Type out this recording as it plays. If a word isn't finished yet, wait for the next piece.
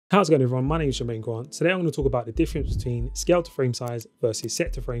How's it going, everyone? My name is Jermaine. Today I'm going to talk about the difference between scale to frame size versus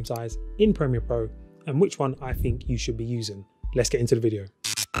set to frame size in Premiere Pro and which one I think you should be using. Let's get into the video.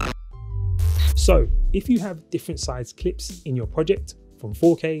 So if you have different size clips in your project from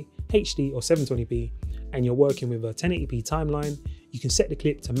 4K, HD or 720p and you're working with a 1080p timeline, you can set the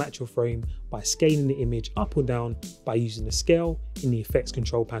clip to match your frame by scaling the image up or down by using the scale in the effects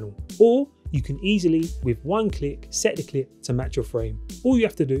control panel. Or you can easily, with one click, set the clip to match your frame. All you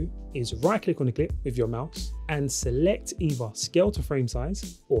have to do is right click on the clip with your mouse and select either scale to frame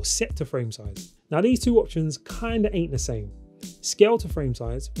size or set to frame size. Now these two options kinda ain't the same. Scale to frame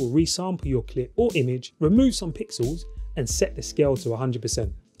size will resample your clip or image, remove some pixels and set the scale to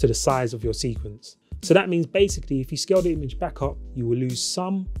 100% to the size of your sequence. So that means basically if you scale the image back up, you will lose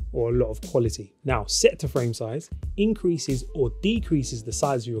some or a lot of quality. Now, set to frame size increases or decreases the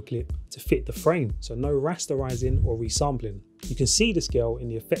size of your clip to fit the frame. So no rasterizing or resampling. You can see the scale in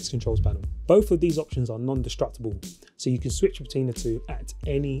the effects controls panel. Both of these options are non-destructible, so you can switch between the two at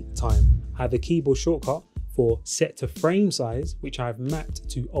any time. I have a keyboard shortcut for set to frame size, which I've mapped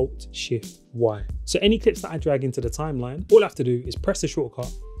to Alt-Shift-Y. So any clips that I drag into the timeline, all I have to do is press the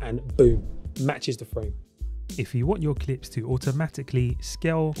shortcut and boom, matches the frame. If you want your clips to automatically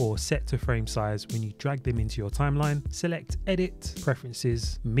scale or set to frame size when you drag them into your timeline, select Edit,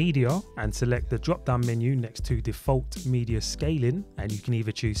 Preferences, Media, and select the drop-down menu next to Default Media Scaling, and you can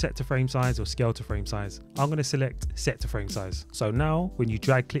either choose set to frame size or scale to frame size. I'm going to select set to frame size. So now when you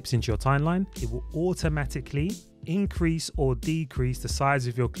drag clips into your timeline, it will automatically increase or decrease the size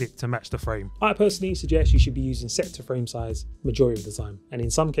of your clip to match the frame. I personally suggest you should be using set to frame size majority of the time, and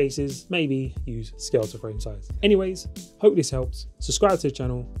in some cases maybe use scale to frame size. Anyways, hope this helps. Subscribe to the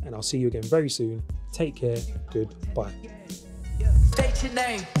channel and I'll see you again very soon. Take care, goodbye. State your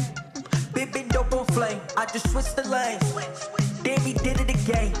name, been dope on flame. I just switched the lane. Then we did it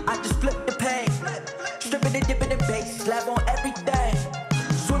again. I just flipped the pain. Stripping and dipping the bass, slab on everything.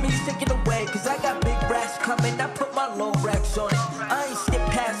 Swimming, sticking away, cause I got big brass coming.